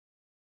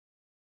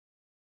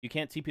You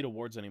can't TP to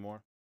wards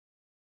anymore.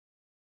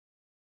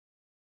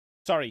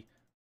 Sorry.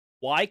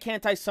 Why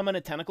can't I summon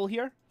a tentacle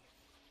here?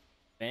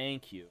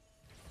 Thank you.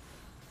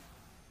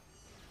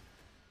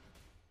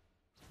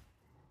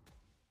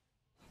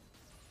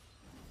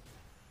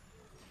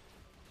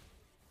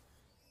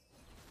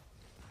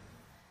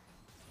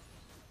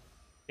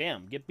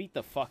 Damn, get beat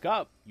the fuck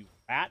up, you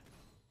rat.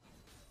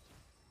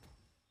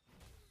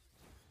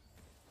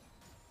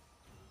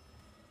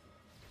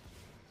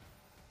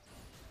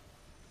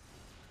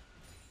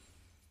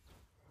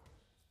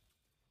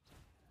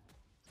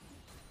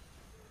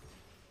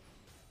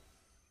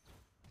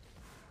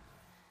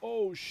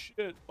 Oh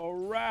shit, a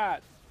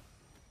rat.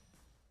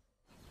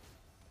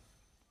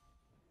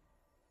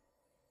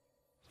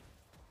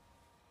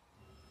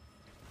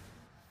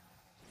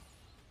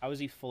 How is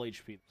he full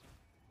HP?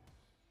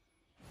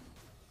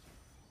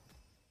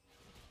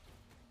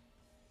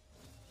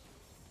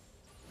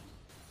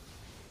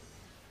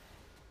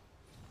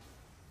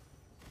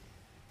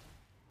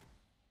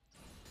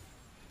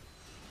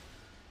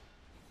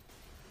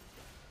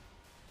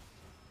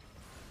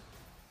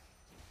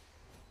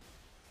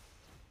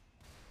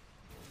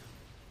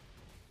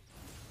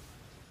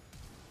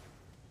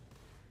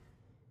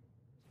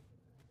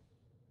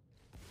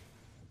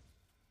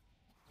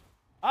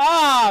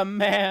 Ah,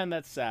 man,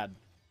 that's sad.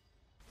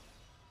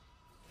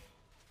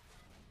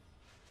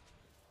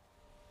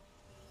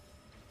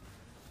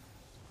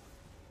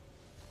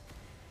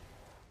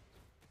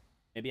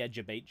 Maybe I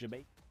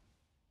jabate.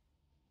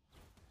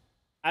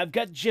 I've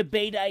got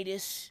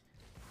jabate-itis.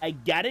 I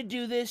gotta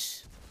do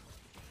this.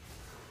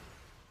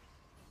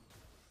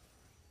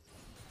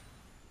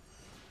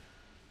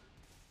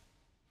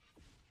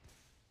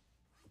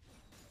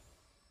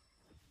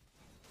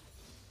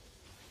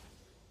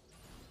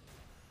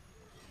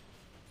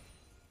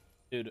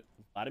 Dude,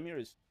 Vladimir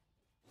is...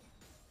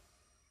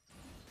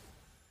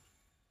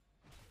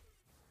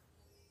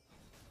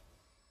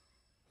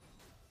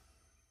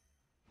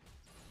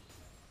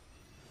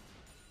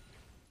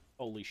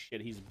 Holy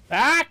shit, he's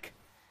back!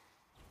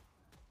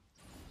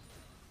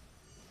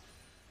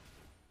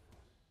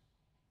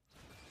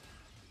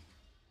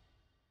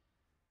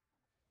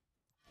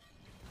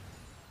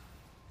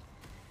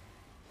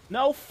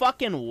 No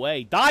fucking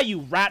way. Die,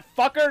 you rat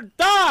fucker!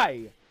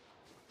 Die!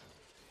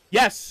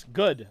 Yes,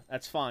 good.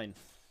 That's fine.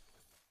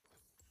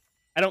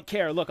 I don't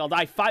care. Look, I'll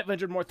die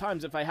 500 more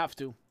times if I have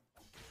to.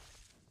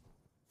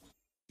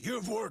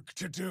 You've work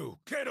to do.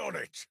 Get on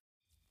it.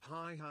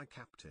 Hi,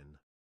 Captain.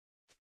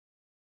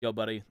 Yo,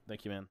 buddy.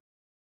 Thank you, man.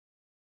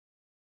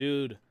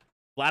 Dude,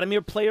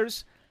 Vladimir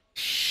players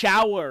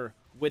shower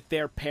with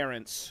their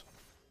parents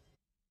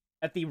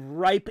at the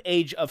ripe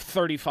age of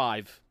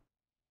 35.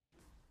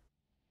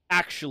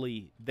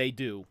 Actually, they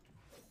do.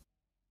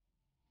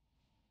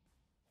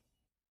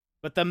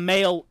 But the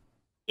male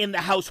in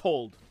the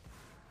household,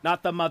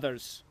 not the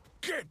mothers.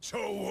 Get to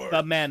work.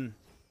 The men.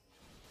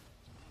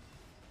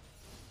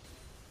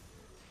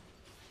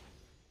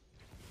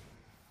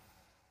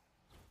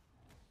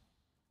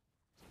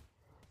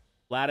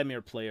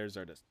 Vladimir players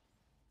are just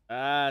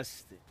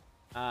disgusting.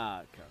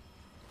 Ah,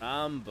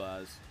 come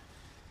buzz.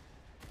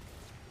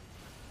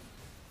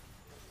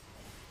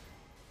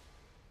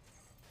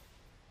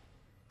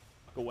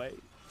 Fuck away.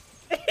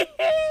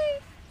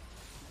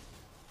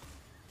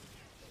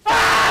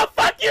 Ah,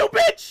 fuck you,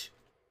 bitch!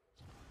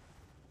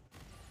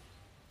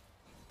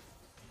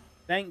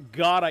 Thank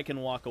God I can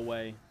walk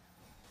away.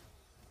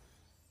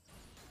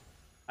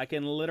 I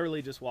can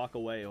literally just walk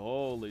away.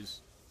 Holy...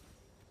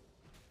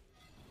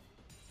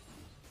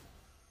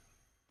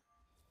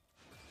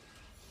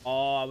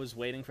 Oh, I was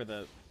waiting for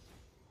the...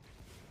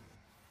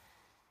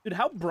 Dude,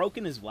 how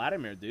broken is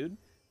Vladimir, dude?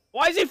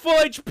 Why is he full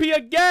HP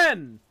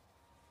again?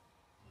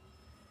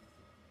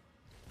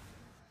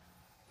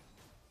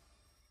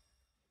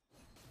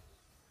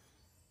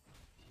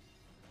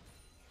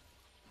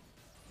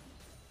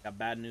 Got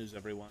bad news,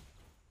 everyone.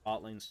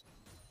 Bot lanes.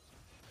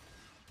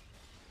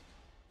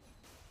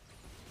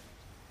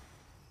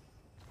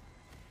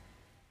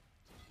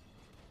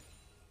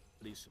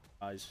 Pretty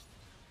surprised.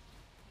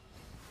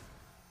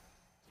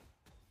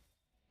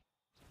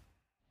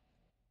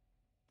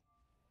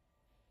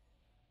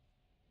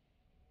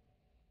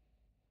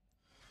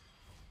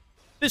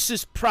 This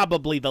is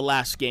probably the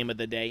last game of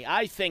the day.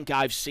 I think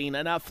I've seen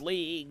enough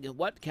League.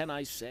 What can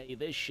I say?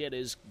 This shit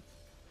is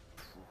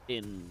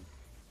in.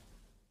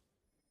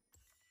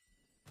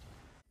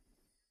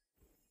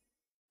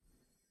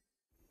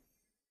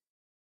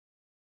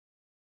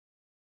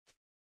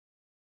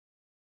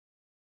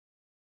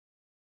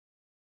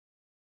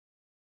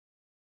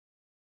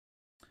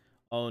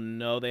 Oh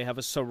no, they have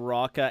a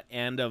Soraka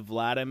and a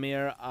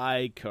Vladimir.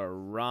 Ay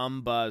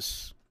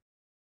carambas.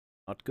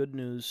 Not good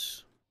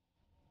news.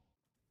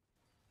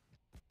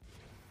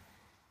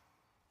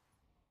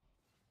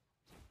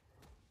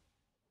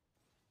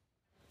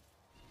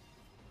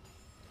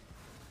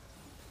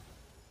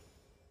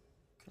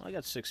 I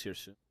got 6 here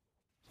soon.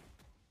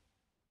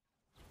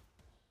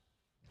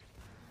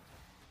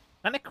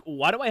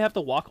 Why do I have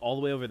to walk all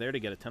the way over there to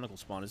get a tentacle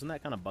spawn? Isn't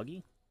that kind of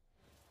buggy?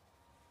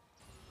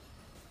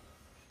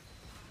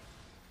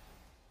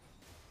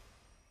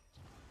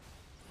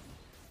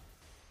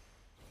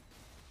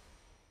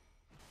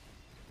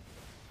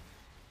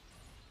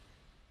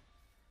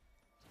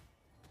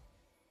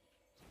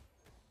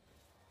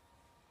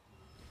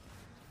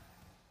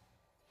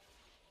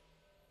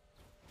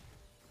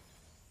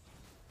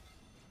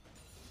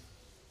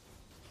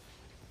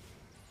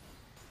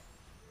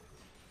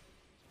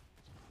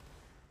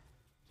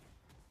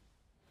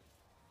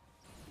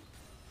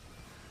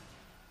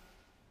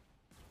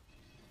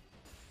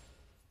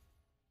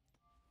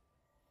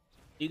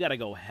 You gotta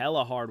go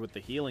hella hard with the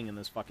healing in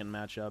this fucking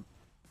matchup.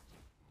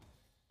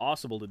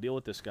 Possible to deal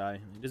with this guy.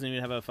 He doesn't even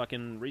have a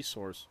fucking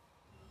resource.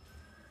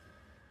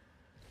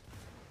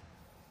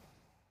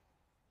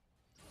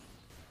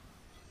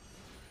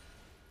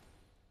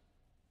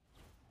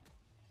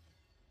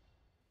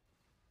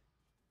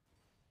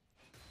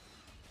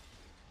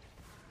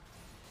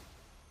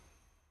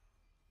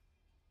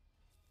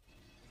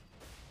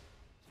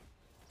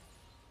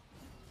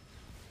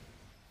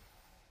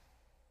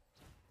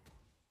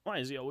 Why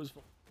is he always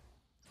full?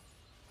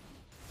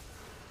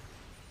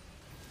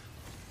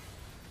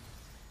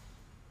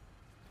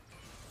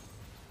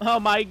 Oh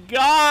my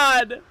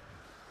god!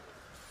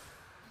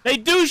 They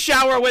do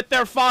shower with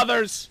their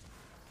fathers!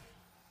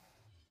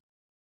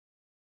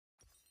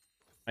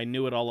 I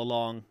knew it all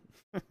along.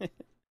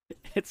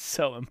 It's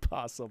so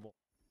impossible.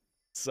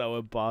 So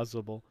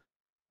impossible.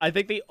 I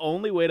think the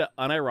only way to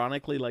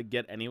unironically like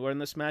get anywhere in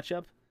this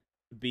matchup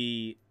would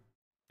be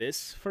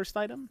this first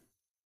item.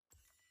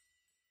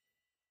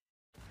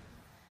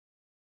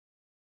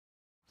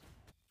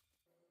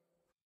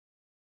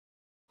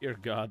 Dear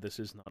God, this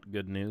is not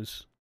good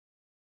news.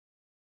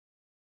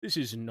 This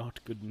is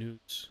not good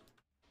news.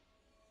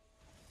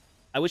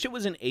 I wish it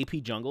was an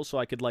AP jungle so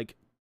I could, like,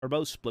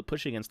 turbo split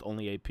push against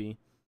only AP.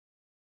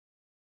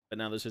 But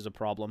now this is a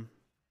problem.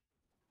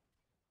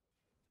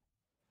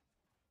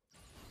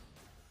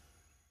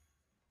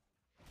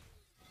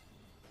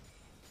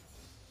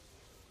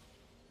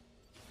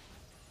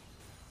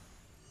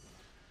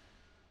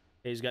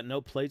 Okay, he's got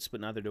no plates, but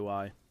neither do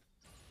I.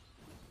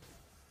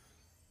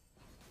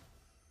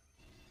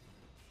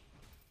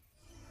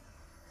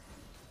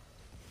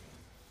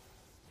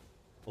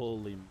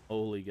 Holy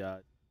moly,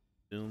 God.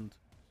 Doomed.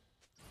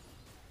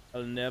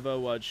 I'll never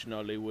watch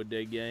Nollywood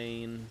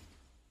again.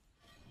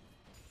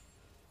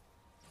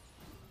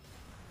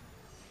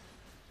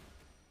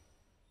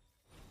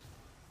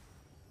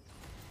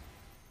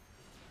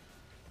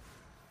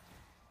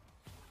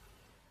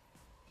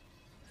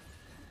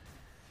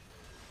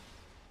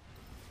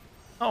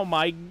 Oh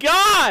my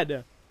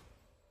God!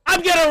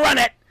 I'm gonna run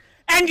it!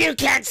 And you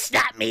can't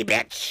stop me,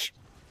 bitch!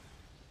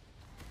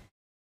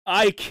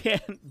 I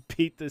can't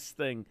beat this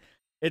thing.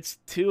 It's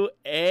 2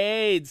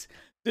 AIDS.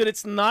 Dude,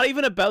 it's not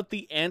even about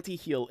the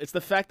anti-heal. It's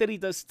the fact that he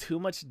does too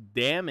much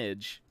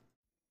damage.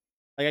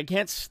 Like, I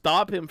can't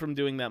stop him from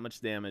doing that much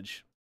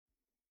damage.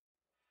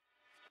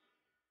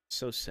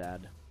 So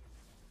sad.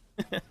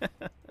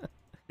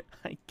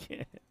 I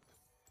can't.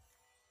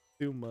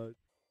 Too much.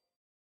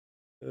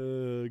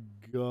 Oh,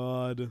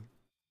 God.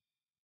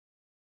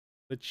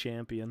 The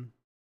champion.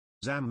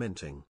 Zam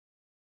minting.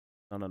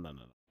 No.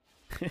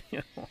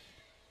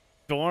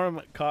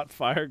 Storm caught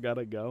fire,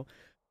 gotta go.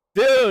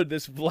 Dude,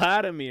 this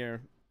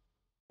Vladimir.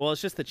 Well, it's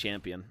just the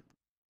champion.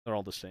 They're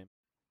all the same.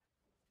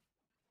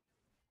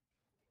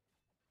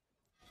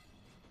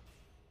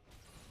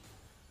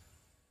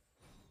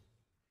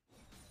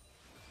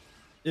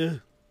 Ugh.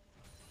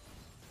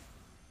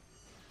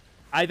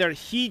 Either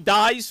he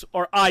dies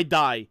or I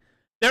die.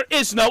 There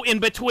is no in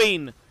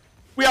between.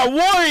 We are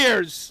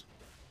warriors.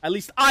 At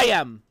least I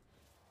am.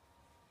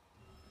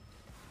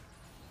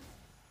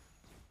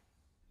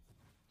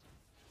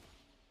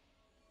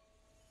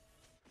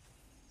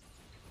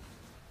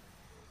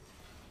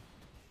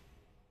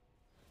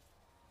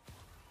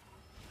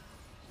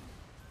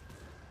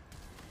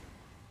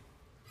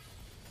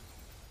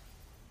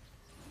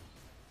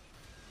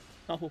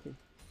 Oh.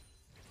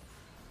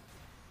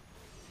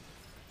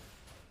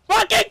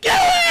 Fucking kill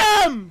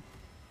him!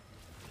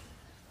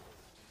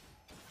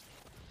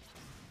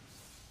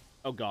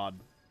 Oh God.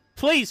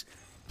 Please!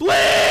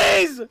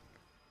 Please!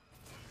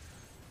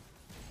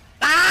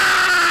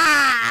 Ah!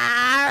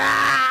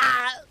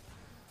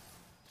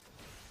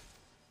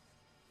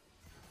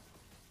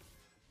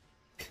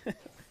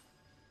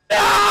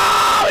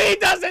 No! He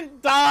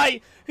doesn't die!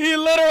 He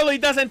literally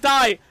doesn't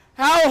die!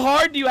 How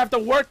hard do you have to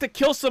work to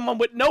kill someone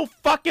with no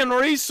fucking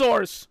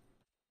resource?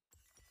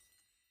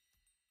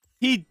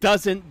 He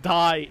doesn't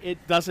die.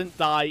 It doesn't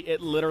die. It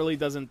literally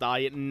doesn't die.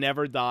 It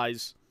never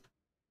dies.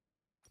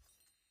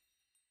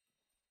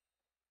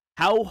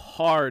 How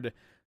hard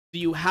do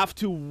you have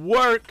to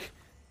work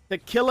to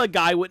kill a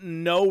guy with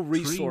no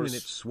resource? 3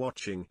 minutes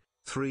watching,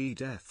 3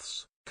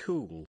 deaths.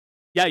 Cool.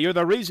 Yeah, you're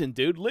the reason,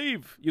 dude.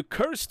 Leave. You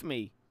cursed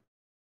me.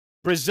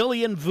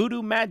 Brazilian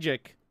voodoo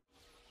magic.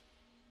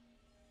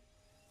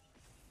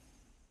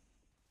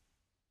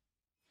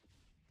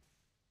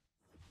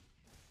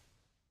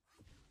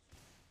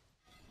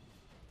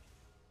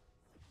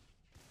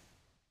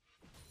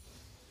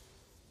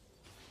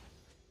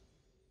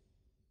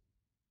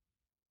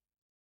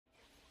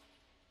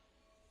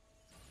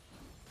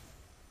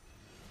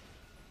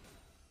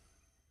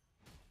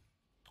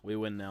 We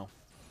win now.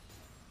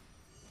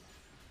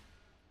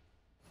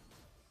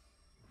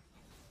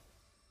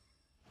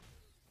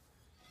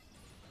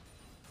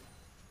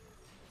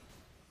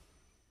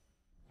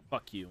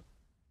 Fuck you.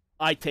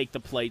 I take the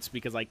plates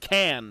because I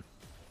can.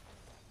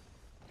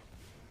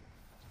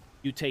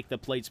 You take the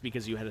plates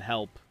because you had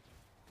help.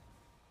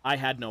 I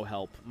had no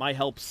help. My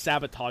help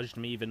sabotaged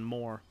me even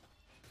more.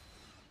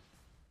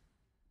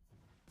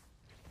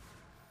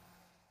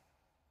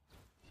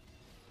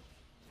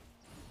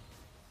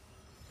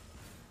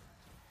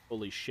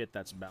 Holy shit,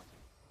 that's about.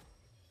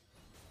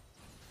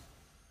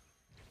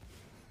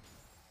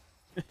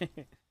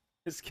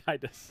 This guy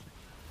does.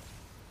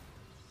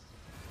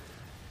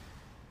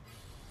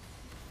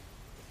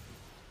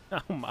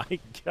 Oh my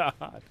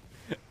god.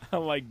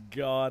 Oh my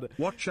god.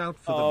 Watch out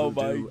for the Oh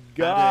voodoo. my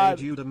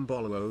god.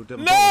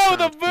 No,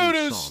 the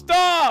voodoo,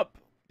 stop!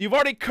 You've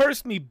already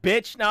cursed me,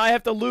 bitch. Now I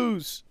have to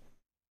lose.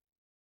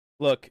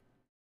 Look,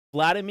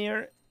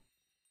 Vladimir,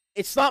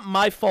 it's not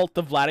my fault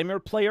the Vladimir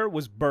player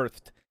was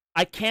birthed.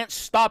 I can't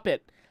stop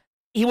it.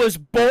 He was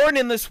born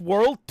in this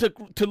world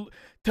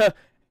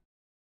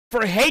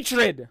for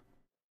hatred.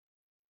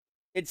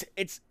 It's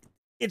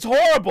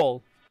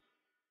horrible.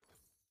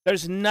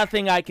 There's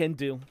nothing I can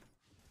do.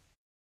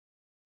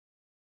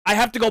 I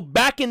have to go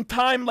back in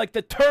time like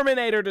the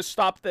Terminator to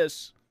stop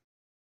this.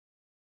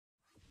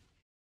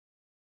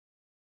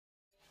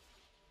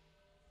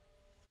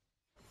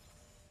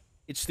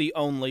 It's the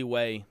only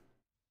way.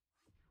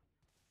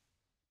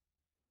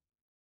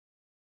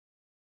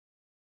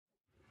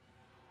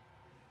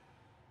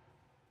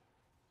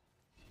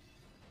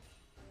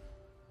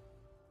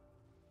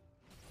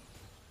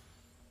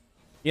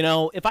 You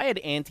know, if I had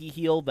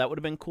anti-heal, that would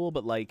have been cool,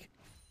 but, like,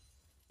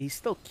 he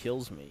still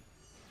kills me.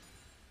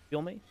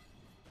 Feel me?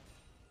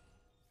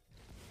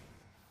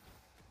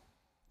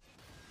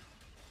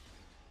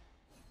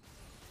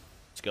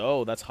 Let's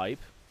go. That's hype.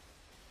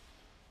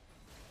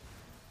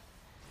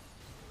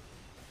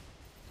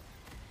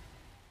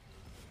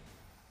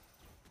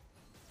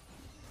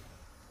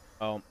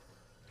 Oh.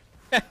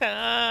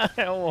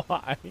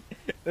 Why?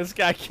 This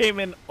guy came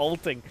in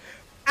ulting.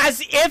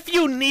 As if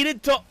you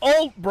needed to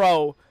ult,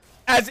 bro.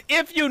 As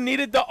if you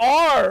needed the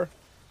R.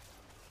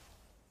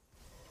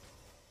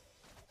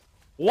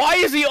 Why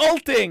is he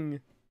ulting?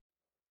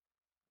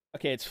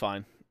 Okay, it's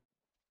fine.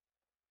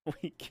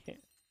 We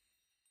can't.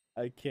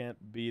 I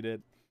can't beat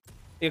it.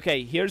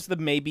 Okay, here's the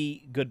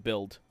maybe good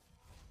build.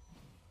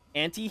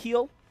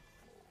 Anti-heal.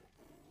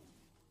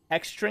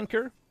 Hex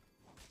Drinker.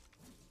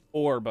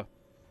 Orb.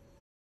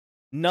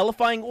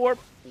 Nullifying Orb.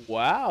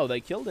 Wow, they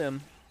killed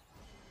him.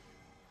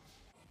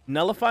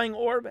 Nullifying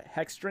Orb.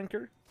 Hex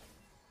Drinker.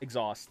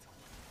 Exhaust.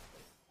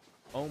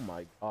 Oh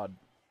my god.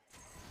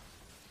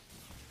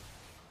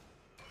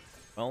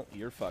 Well,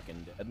 you're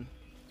fucking dead.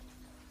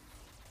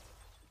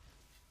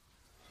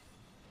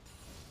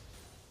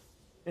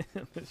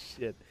 This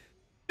shit.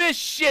 This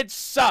shit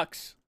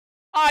sucks!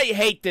 I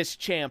hate this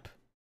champ.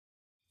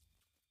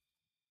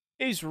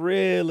 He's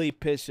really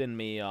pissing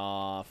me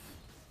off.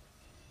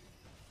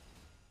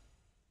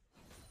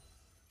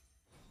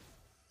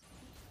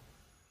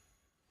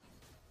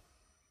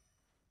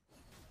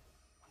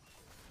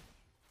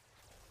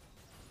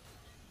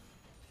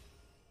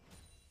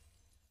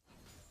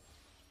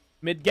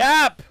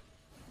 Mid-gap!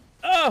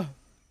 Oh!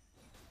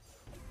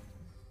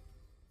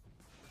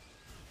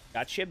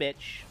 Gotcha,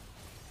 bitch.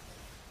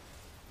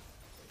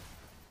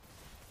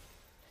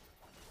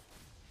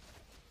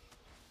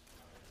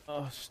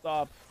 Oh,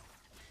 stop.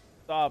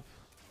 Stop.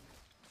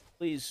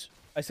 Please.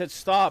 I said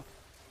stop.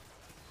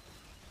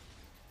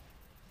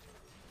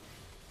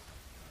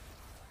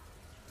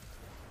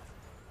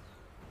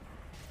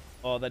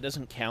 Oh, that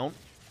doesn't count?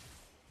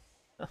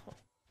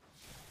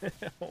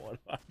 What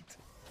about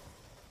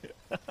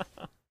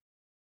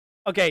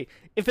Okay,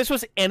 if this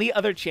was any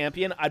other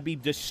champion, I'd be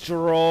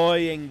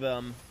destroying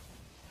them.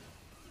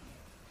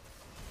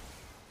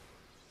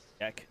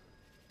 Heck.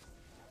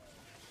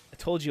 I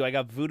told you I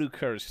got voodoo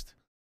cursed.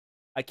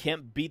 I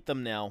can't beat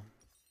them now.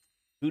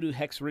 Voodoo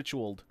hex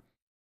ritualed.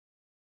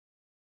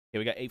 Okay,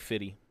 we got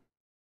 850.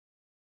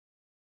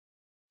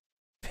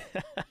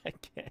 I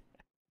can't.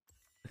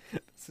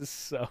 This is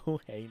so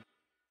heinous.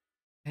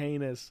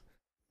 Heinous.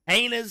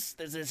 Heinous.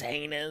 This is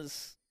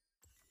heinous.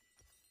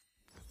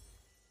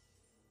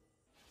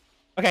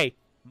 Okay,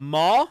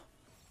 Maw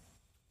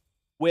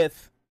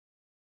with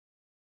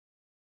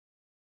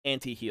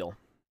anti-heal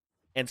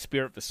and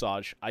Spirit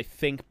Visage, I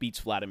think beats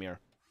Vladimir.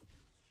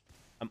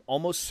 I'm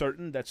almost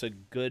certain that's a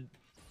good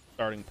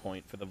starting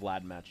point for the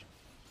Vlad match.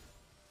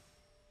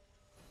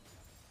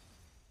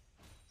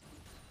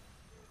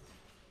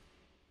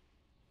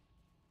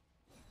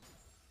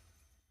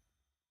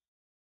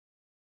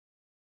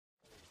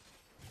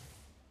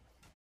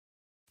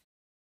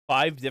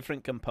 Five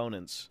different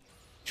components.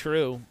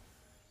 True.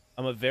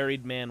 I'm a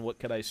varied man, what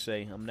could I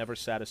say? I'm never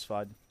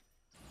satisfied.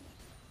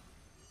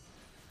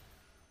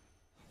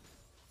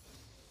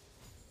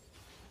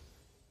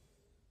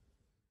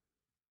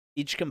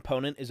 Each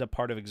component is a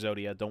part of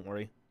Exodia, don't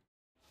worry.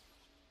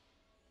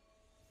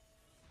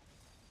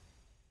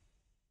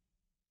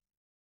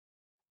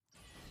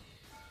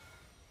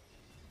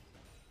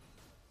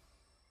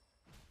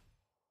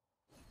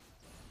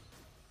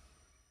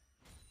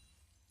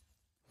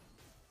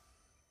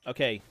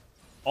 Okay.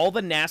 All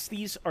the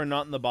nasties are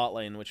not in the bot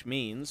lane, which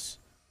means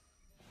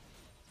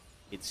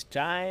it's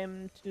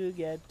time to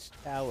get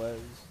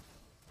towers.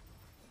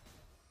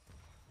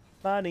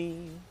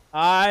 Money.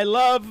 I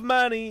love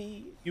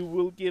money. You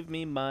will give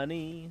me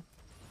money.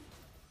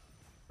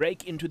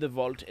 Break into the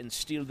vault and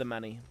steal the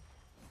money.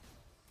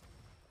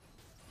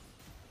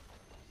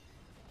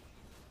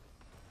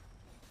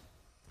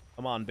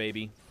 Come on,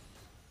 baby.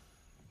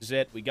 This is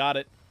it. We got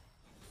it.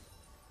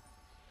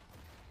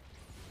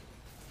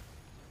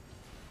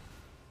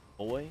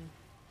 Boy.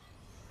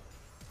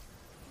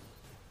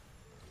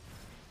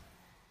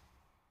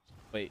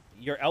 Wait,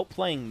 you're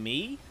outplaying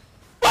me?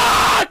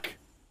 Fuck!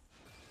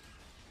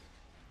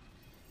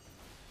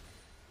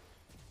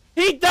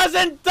 He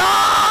doesn't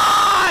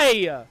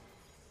die!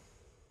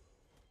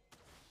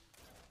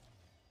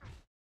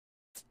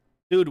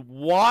 Dude,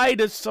 why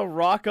does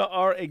Soraka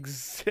R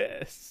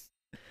exist?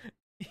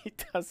 He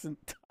doesn't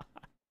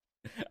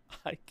die.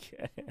 I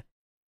can't.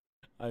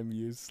 I'm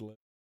useless.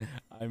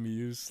 I'm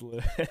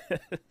useless.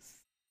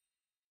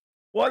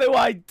 What do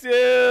I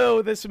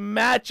do? This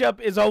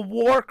matchup is a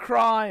war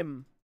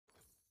crime.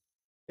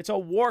 It's a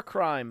war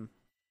crime.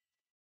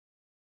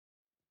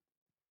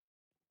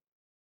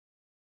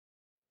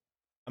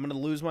 I'm gonna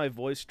lose my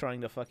voice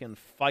trying to fucking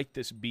fight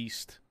this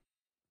beast.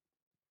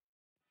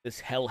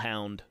 This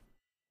hellhound.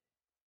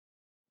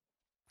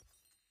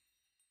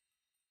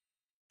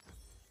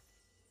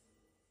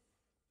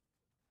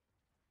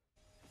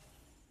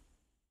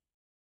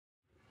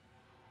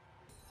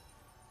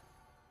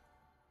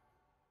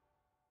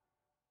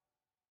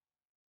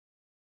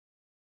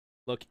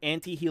 Look,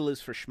 anti-heal is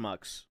for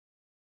schmucks.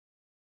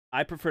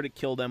 I prefer to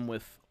kill them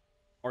with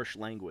harsh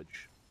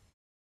language.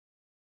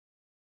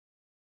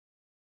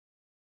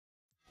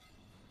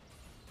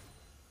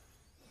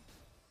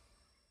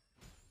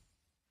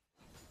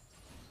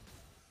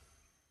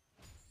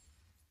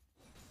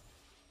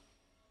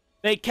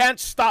 They can't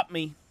stop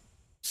me.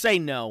 Say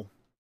no.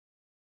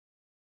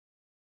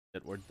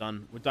 We're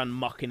done. We're done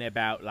mucking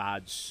about,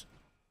 lads.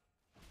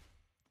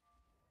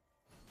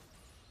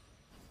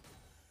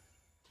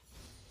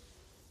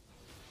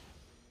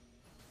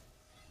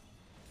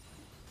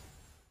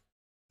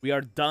 We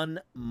are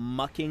done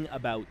mucking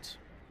about.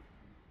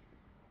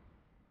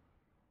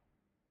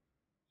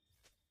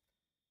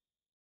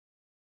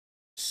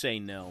 Say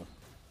no.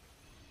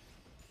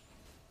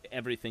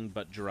 Everything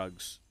but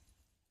drugs.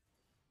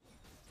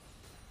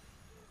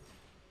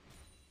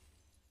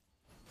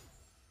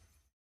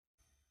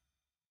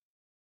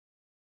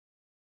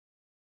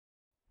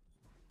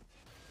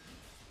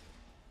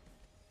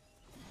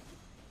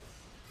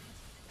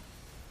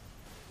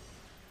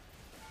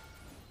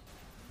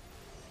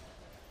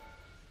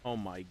 Oh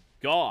my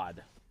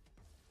god.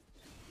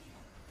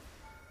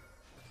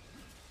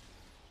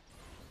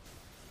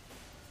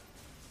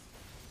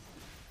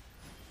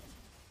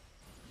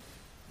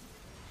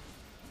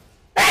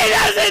 He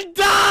doesn't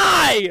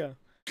die!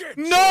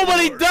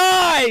 Nobody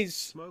dies!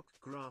 Smoke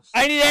grass.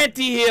 I need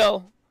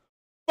anti-heal.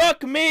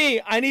 Fuck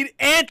me. I need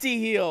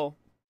anti-heal.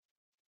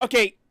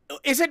 Okay,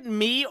 is it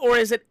me or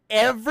is it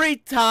every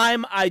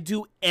time I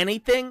do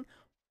anything,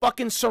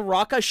 fucking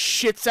Soraka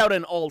shits out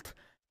an ult?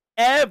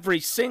 Every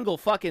single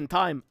fucking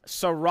time,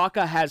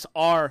 Soraka has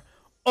R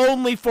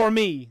only for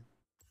me.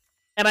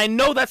 And I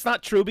know that's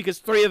not true because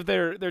 3 of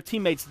their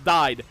teammates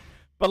died.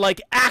 But,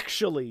 like,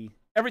 actually,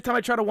 every time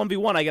I try to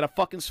 1v1, I get a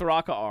fucking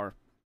Soraka R.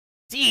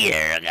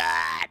 Dear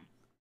God.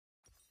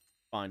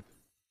 Fine.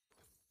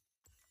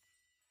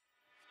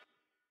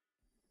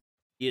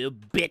 You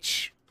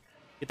bitch.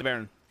 Get the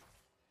Baron.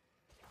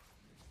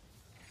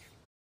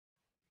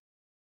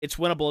 It's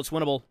winnable, it's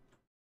winnable.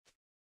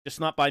 Just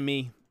not by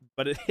me,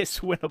 but it is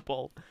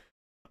winnable.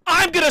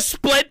 I'm gonna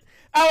split!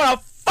 I wanna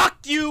fuck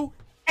you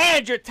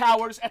and your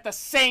towers at the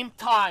same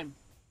time!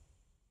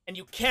 And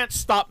you can't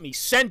stop me.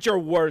 Send your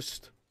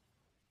worst.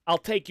 I'll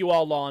take you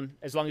all on,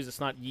 as long as it's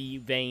not Yi,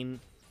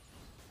 Vayne.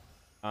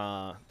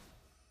 Don't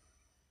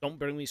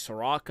bring me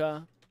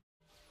Soraka.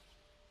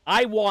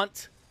 I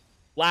want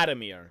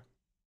Vladimir.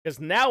 Because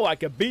now I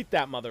can beat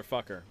that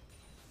motherfucker.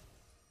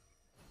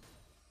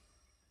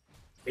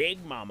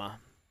 Big mama.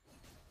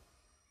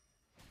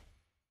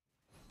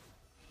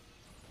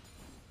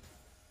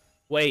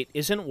 Wait,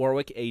 isn't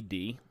Warwick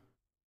AD?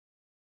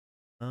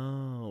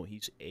 Oh,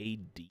 he's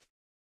AD.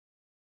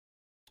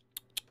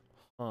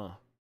 Huh.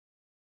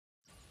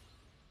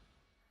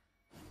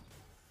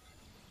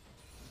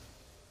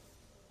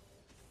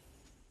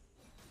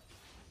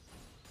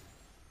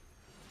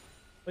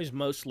 He's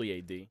mostly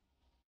AD.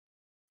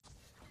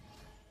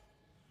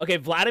 Okay,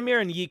 Vladimir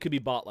and Yi could be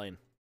bot lane.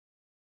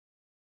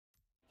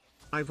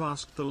 I've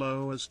asked the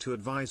lowers to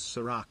advise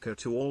Soraka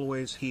to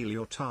always heal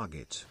your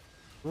target.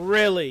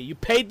 Really? You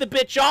paid the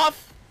bitch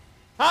off?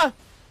 Huh?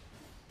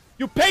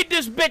 You paid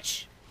this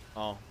bitch!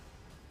 Oh.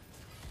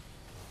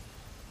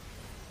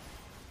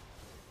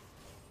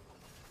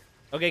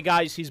 Okay,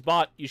 guys, he's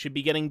bot. You should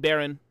be getting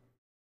Baron.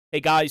 Hey,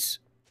 guys.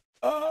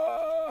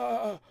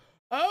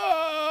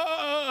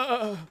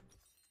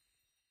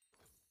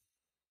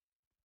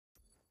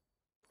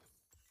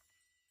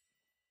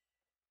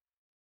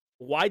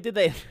 Why did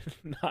they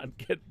not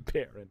get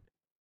Baron?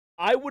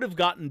 I would have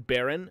gotten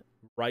Baron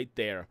right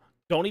there.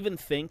 Don't even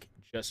think,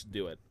 just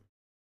do it.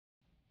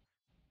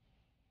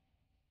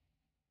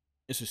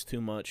 This is too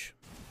much.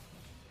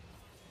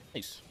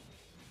 Nice.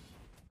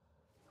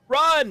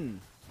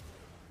 Run!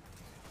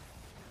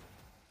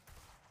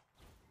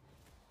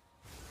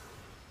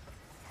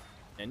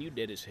 And you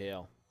did as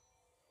hell.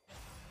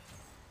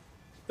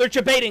 They're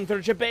debating.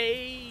 They're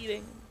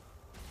debating.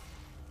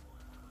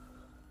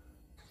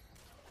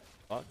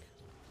 Fuck.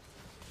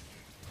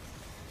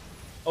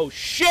 Oh,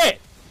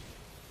 shit!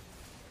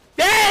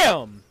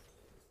 Damn!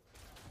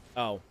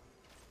 Oh.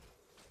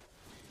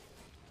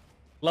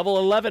 Level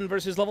 11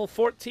 versus level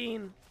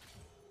 14.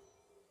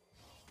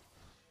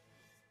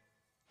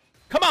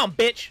 Come on,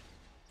 bitch!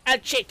 I'll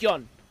check you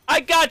on.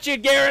 I got you,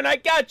 Garen. I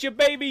got you,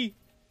 baby.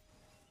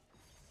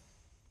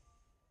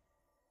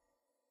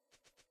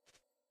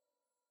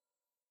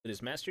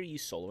 Is Master Yi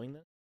soloing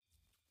this?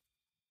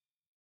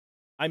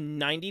 I'm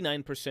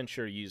 99%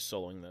 sure Yi's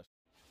soloing this.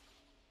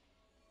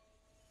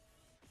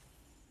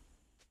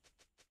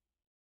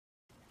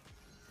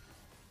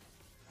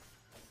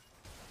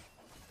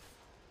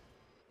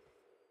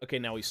 Okay,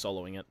 now he's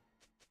soloing it.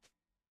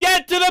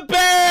 Get to the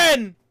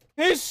Baron!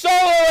 He's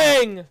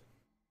soloing!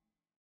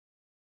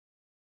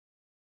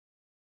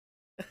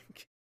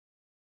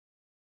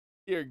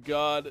 Dear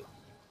God.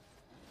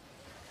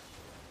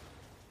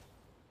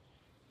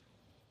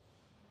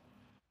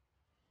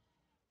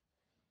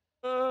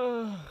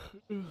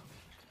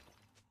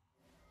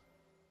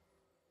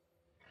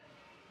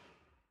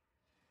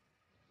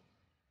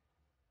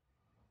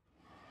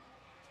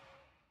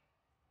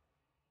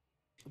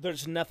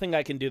 There's nothing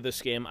I can do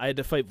this game. I had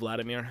to fight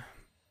Vladimir.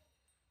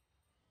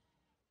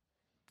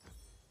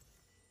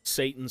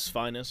 Satan's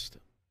finest.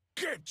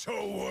 Get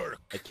to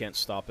work! I can't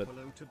stop it.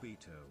 Hello to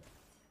Beto.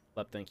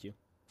 Slep, thank you.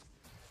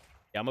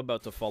 Yeah, I'm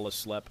about to fall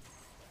asleep.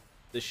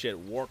 This shit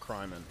war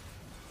criming.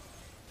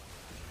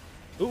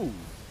 Ooh.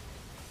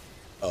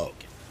 Oh,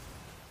 okay.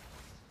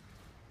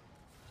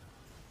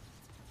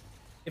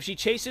 If she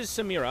chases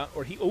Samira,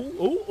 or he...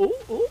 Ooh.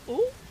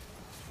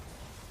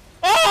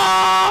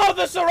 Oh!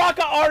 The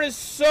Soraka R is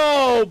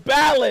so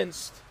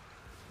balanced!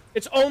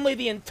 It's only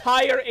the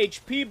entire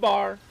HP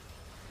bar.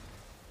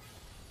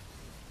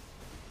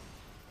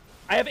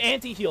 I have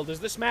anti-heal. Does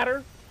this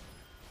matter?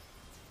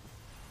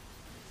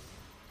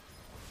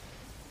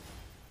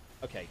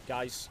 Okay,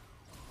 guys.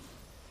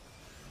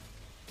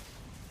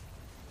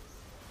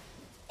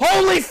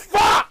 Holy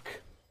fuck!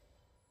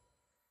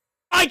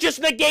 I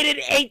just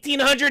negated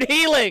 1800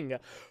 healing!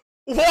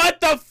 What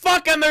the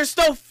fuck? And they're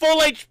still full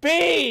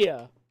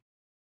HP!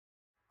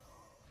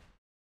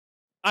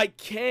 I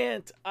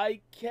can't.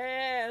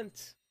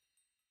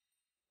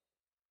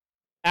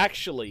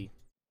 Actually.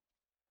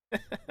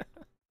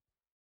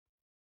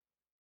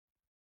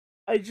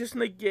 I just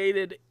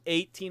negated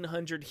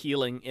 1800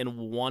 healing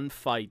in one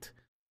fight.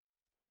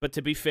 But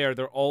to be fair,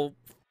 they're all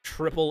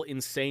triple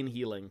insane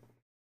healing.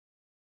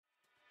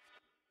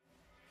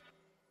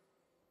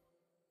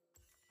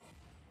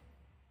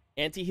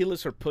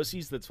 Anti-healers are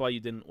pussies, that's why you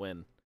didn't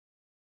win.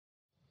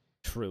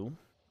 True.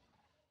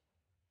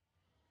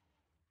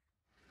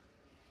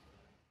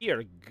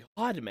 Dear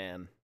God,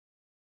 man.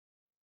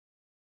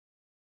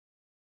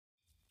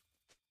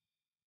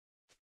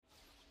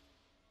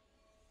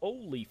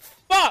 Holy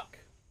fuck!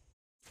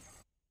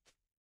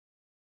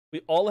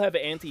 We all have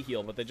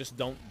anti-heal, but they just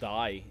don't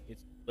die.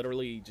 It's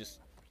literally just...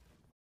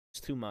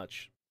 It's too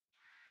much.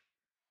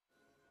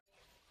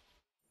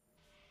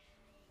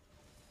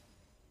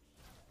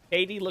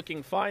 Katie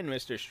looking fine,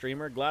 Mr.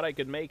 Streamer. Glad I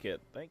could make it.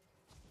 Thank you.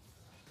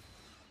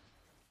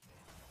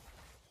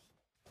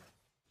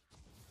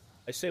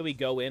 I say we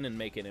go in and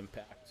make an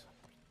impact.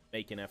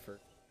 Make an effort.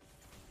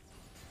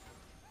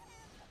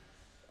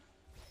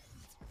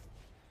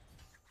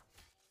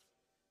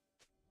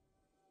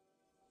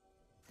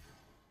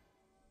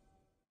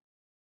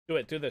 Do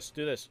it, do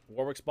this.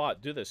 Warwick's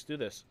bot, do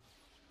this.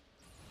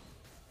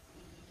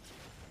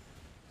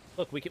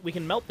 Look, we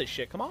can melt this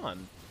shit, come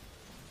on.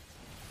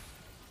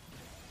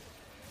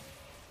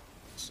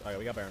 Alright,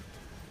 we got Baron.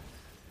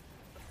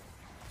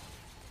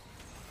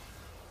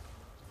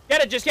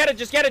 Get it, just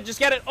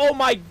get it. Oh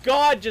my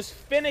God, just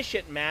finish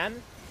it,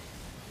 man.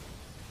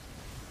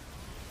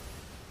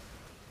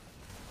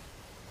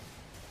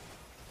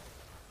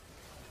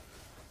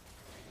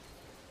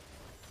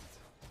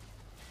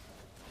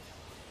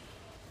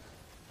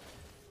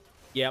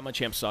 Yeah, my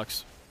champ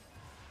sucks.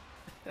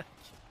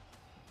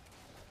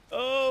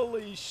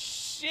 Holy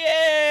shit!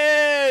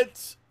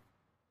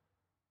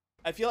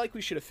 I feel like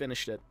we should have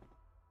finished it.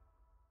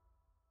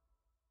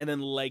 And then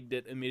legged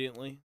it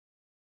immediately.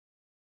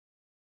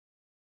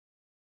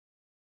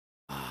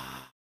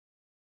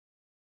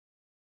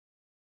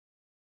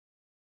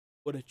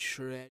 What a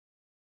tragedy.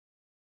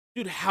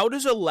 Dude, how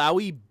does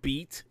Alawi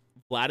beat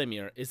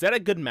Vladimir? Is that a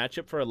good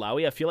matchup for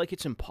Alawi? I feel like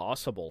it's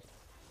impossible.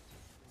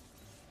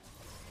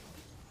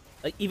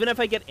 Like, even if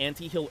I get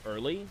anti-heal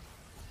early...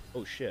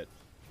 Oh, shit.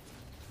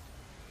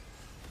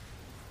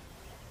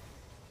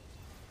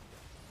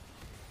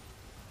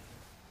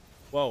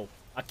 Whoa.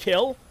 A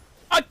kill?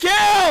 A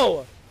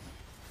kill!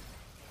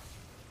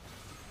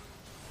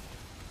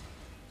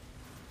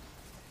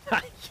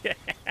 I can't.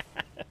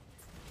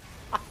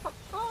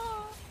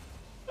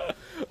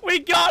 We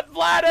got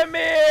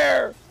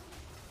Vladimir!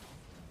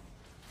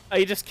 Oh,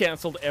 he just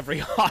canceled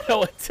every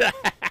auto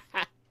attack.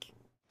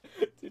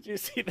 Did you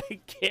see the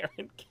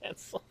Garen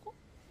cancel?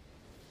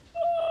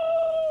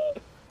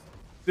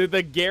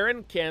 The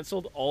Garen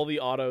canceled all the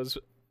autos.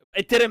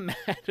 It didn't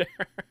matter.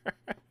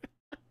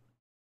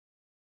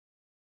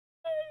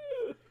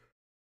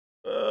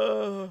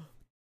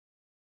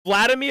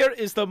 Vladimir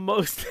is the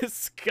most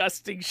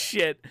disgusting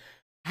shit.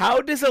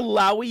 How does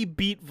Alawi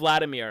beat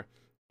Vladimir?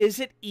 Is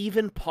it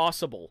even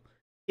possible?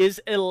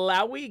 Is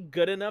Alawi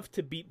good enough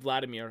to beat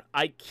Vladimir?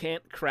 I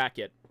can't crack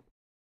it.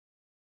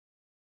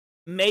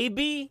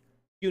 Maybe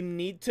you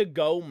need to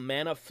go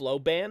mana flow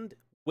band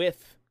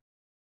with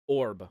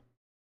Orb.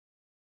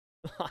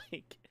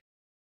 Like,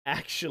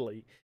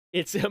 actually,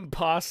 it's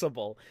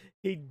impossible.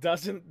 He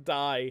doesn't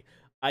die.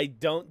 I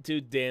don't do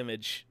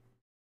damage.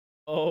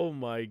 Oh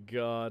my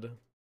god.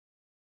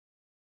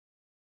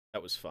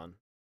 That was fun.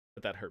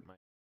 But that hurt my